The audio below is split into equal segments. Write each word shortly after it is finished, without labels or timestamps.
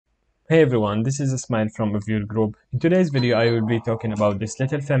Hey everyone, this is Ismail from Review Group. In today's video, I will be talking about this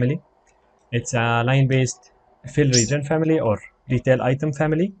little family. It's a line-based fill region family or detail item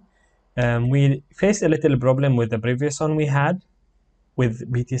family. We faced a little problem with the previous one we had with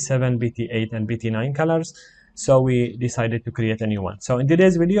BT7, BT8, and BT9 colors. So we decided to create a new one. So in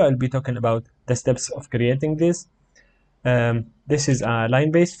today's video, I'll be talking about the steps of creating this. This is a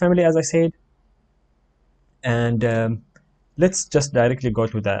line-based family, as I said. And let's just directly go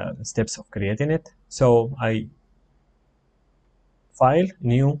to the steps of creating it. So I file,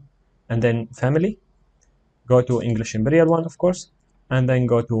 new, and then family. Go to English Imperial one, of course, and then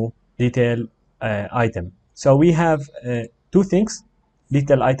go to detail item. So we have two things: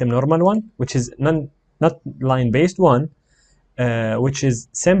 detail item normal one, which is not line based one, which is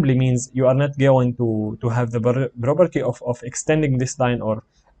simply means you are not going to have the property of extending this line or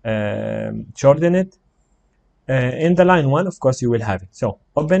shorten it. In the line one, of course, you will have it. So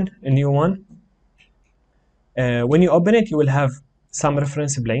open a new one. When you open it, you will have some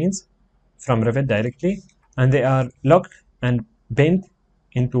reference planes from Revit directly, and they are locked and bent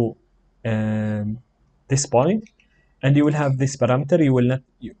into this point, and you will have this parameter. You will not,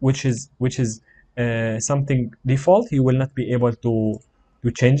 which is something default. You will not be able to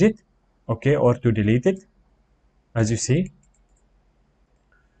change it, okay, or to delete it, as you see.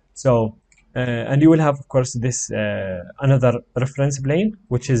 So and you will have, of course, this another reference plane,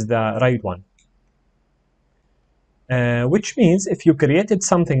 which is the right one. Which means if you created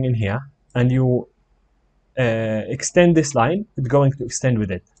something in here and you extend this line, it's going to extend with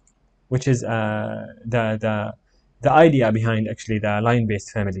it, which is the idea behind actually the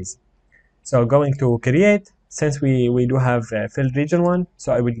line-based families. So going to create, since we do have fill region one,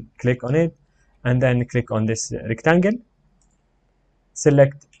 so I will click on it and then click on this rectangle,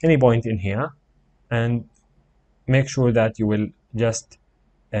 select any point in here, and make sure that you will just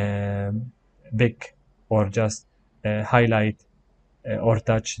pick or just highlight or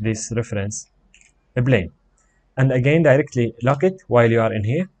touch this reference plane, and again directly lock it while you are in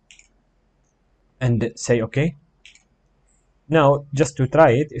here and say OK. Now just to try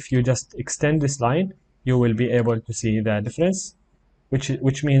it, if you just extend this line, you will be able to see the difference,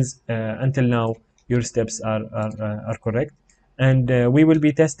 which means until now your steps are correct, and we will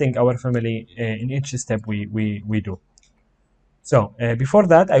be testing our family in each step we do. So before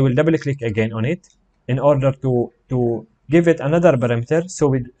that, I will double click again on it in order to give it another parameter.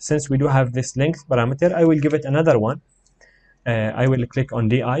 So since we do have this length parameter, I will give it another one. I will click on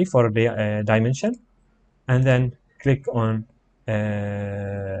DI for the dimension, and then click on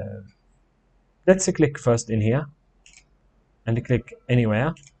let's click first in here and click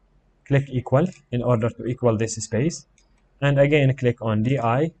anywhere, click equal in order to equal this space, and again click on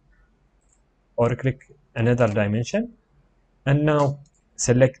DI or click another dimension, and now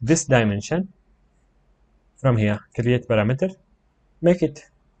select this dimension from here, create parameter, make it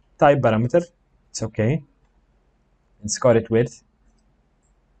type parameter, it's okay, and call it width,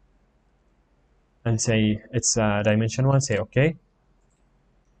 and say it's dimension 1, say OK,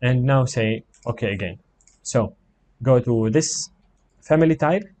 and now say OK again. So go to this family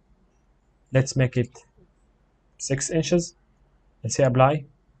type, let's make it 6 inches and say apply,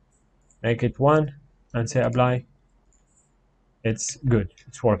 make it 1 and say apply. It's good,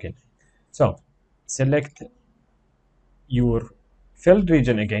 it's working. So select your filled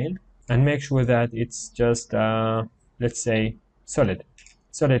region again and make sure that it's just let's say solid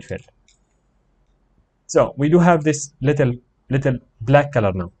fill. So we do have this little black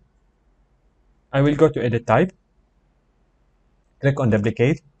color now. I will go to edit type, click on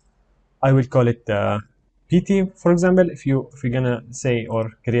duplicate. I will call it PT, for example, if you're gonna say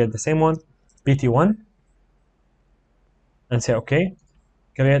or create the same one, PT1, and say OK.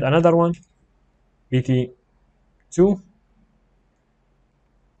 Create another one, PT2,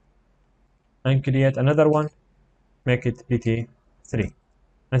 and create another one, make it PT3,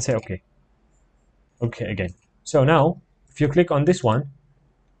 and say OK. OK again. So now if you click on this one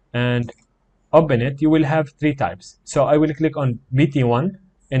and open it, you will have 3 types. So I will click on BT1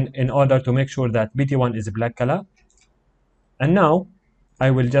 in order to make sure that BT1 is a black color, and now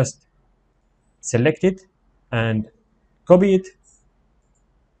I will just select it and copy it,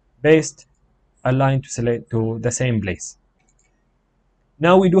 paste, align to select to the same place.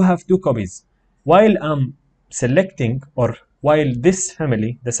 Now we do have 2 copies. While I'm selecting, or while this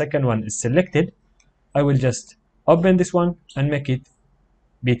family, the second one, is selected, I will just open this one and make it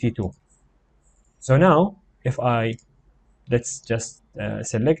BT2. So now if I let's just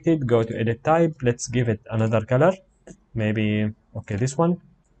select it, go to edit type, let's give it another color, maybe okay, this one,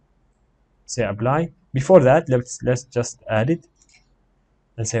 say apply. Before that, let's just add it,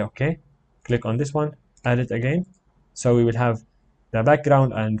 and say okay. Click on this one, add it again. So we will have the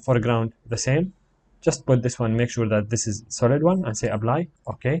background and foreground the same. Just put this one, make sure that this is solid one, and say apply.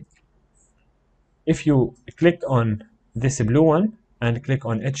 Okay. If you click on this blue one and click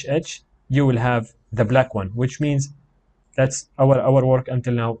on edge, you will have the black one, which means that's our work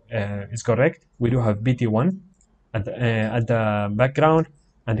until now is correct. We do have BT1 at the background,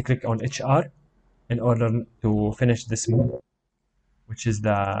 and click on HR in order to finish this mode, which is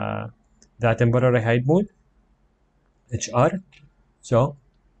the temporary hide mode, HR. So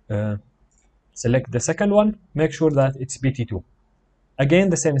select the second one, make sure that it's BT2. Again,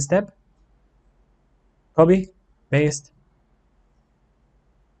 the same step, copy, paste,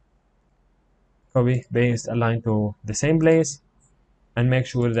 copy, paste, align to the same place, and make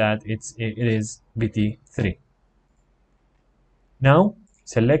sure that it is BT3. Now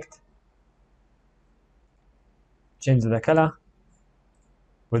select, change the color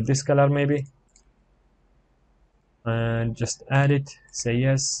with this color maybe, and just add it, say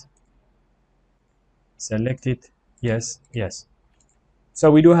yes, select it, yes, yes. So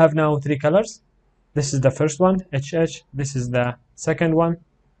we do have now three colors. This is the first one, HH, this is the second one,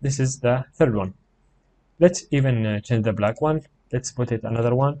 this is the third one. Let's even change the black one. Let's put it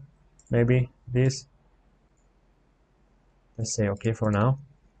another one, maybe this. Let's say okay for now.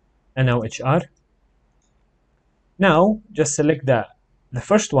 And now HR. Now just select the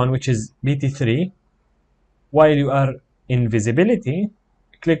first one, which is BT3. While you are in visibility,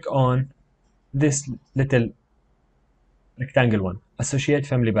 click on this little rectangle one, associate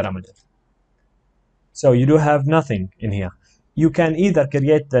family parameter. So you do have nothing in here. You can either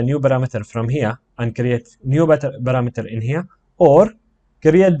create the new parameter from here and create new parameter in here, or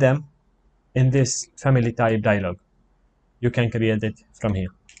create them in this family type dialog. You can create it from here.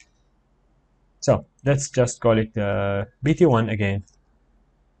 So let's just call it BT1 again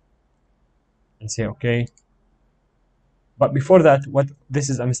and say okay. But before that, this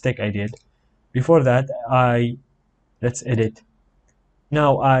is a mistake I did. Before that, let's edit.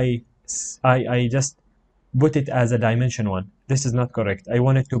 Now I just put it as a dimension one. This is not correct. I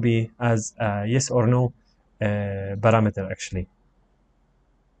want it to be as a yes or no parameter actually.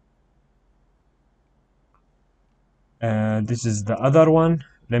 This is the other one.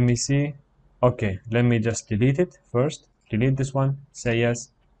 Let me see. Okay, let me just delete it first. Delete this one, say yes,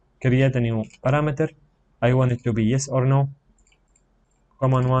 create a new parameter. I want it to be yes or no,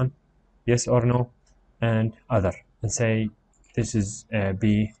 common one, yes or no, and other, and say this is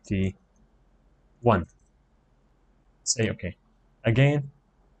BT1. Say okay. Again,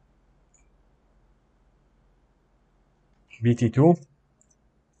 BT2.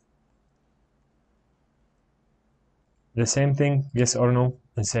 The same thing, yes or no,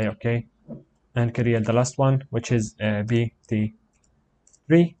 and say okay. And create the last one, which is BT3,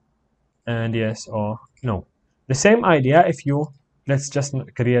 and yes or no. The same idea. If you, let's just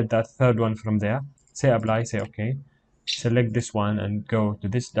create that third one from there, say apply, say okay, select this one and go to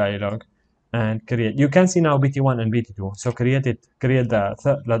this dialog and create. You can see now BT1 and BT2. So create the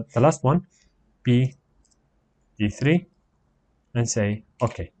last one, BT3, and say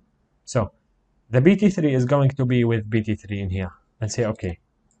okay. So the BT3 is going to be with BT3 in here, and say okay.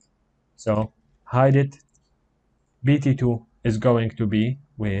 So hide it. BT2 is going to be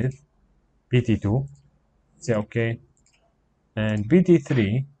with BT2, say okay, and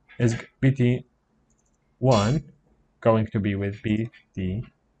BT3 is BT1 going to be with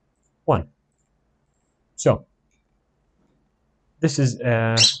BT1. So this is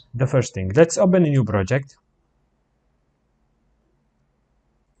the first thing. Let's open a new project.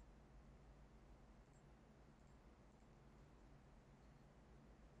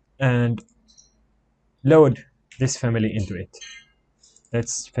 And load this family into it.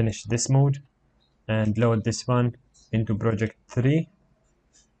 Let's finish this mode and load this one into project 3.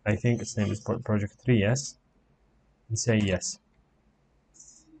 I think its name is project 3, yes. And say yes.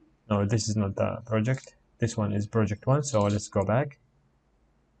 No, this is not the project. This one is project 1, so let's go back.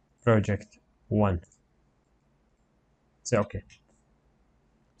 Project 1. Say okay.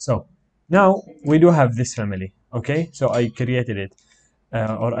 So now we do have this family, okay? So I created it,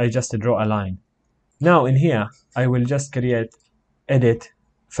 or I just draw a line. Now in here, I will just create, edit.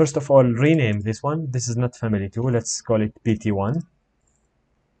 First of all, rename this one. This is not family 2. Let's call it BT1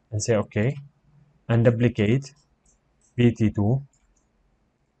 and say okay. And duplicate BT2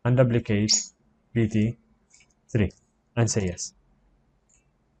 and duplicate BT3 and say yes.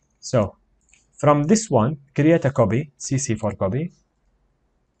 So from this one, create a copy, CC for copy.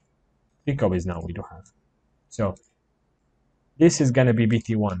 3 copies now we do have. So this is gonna be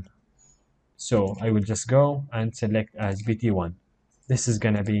BT1. So I will just go and select as BT1. this is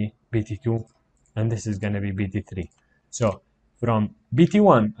gonna be BT2, and this is gonna be BT3. So from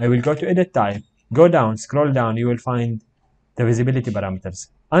BT1, I will go to edit type, go down, scroll down, you will find the visibility parameters.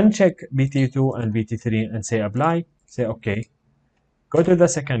 Uncheck BT2 and BT3 and say apply, say OK. Go to the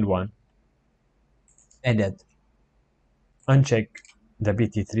second one, edit, uncheck the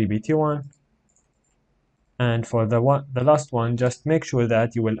BT3, BT1, and for the last one, just make sure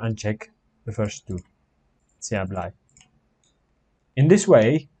that you will uncheck the first two, say apply. In this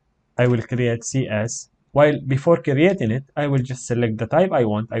way, I will create CS. While before creating it, I will just select the type I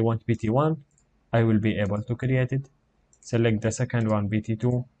want. I want BT1. I will be able to create it. Select the second one,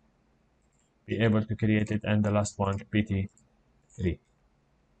 BT2. Be able to create it. And the last one, BT3.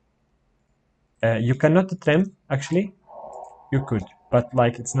 You cannot trim, actually. You could, but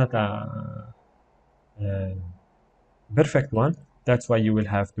like it's not a perfect one. That's why you will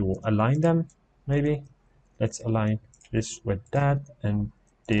have to align them, maybe. Let's align this with that and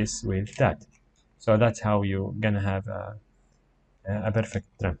this with that. So that's how you're gonna have a perfect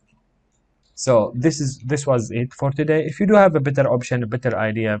trim. So this was it for today. If you do have a better option, a better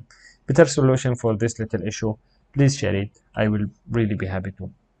idea, better solution for this little issue, please share it. I will really be happy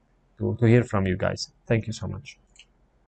to hear from you guys. Thank you so much.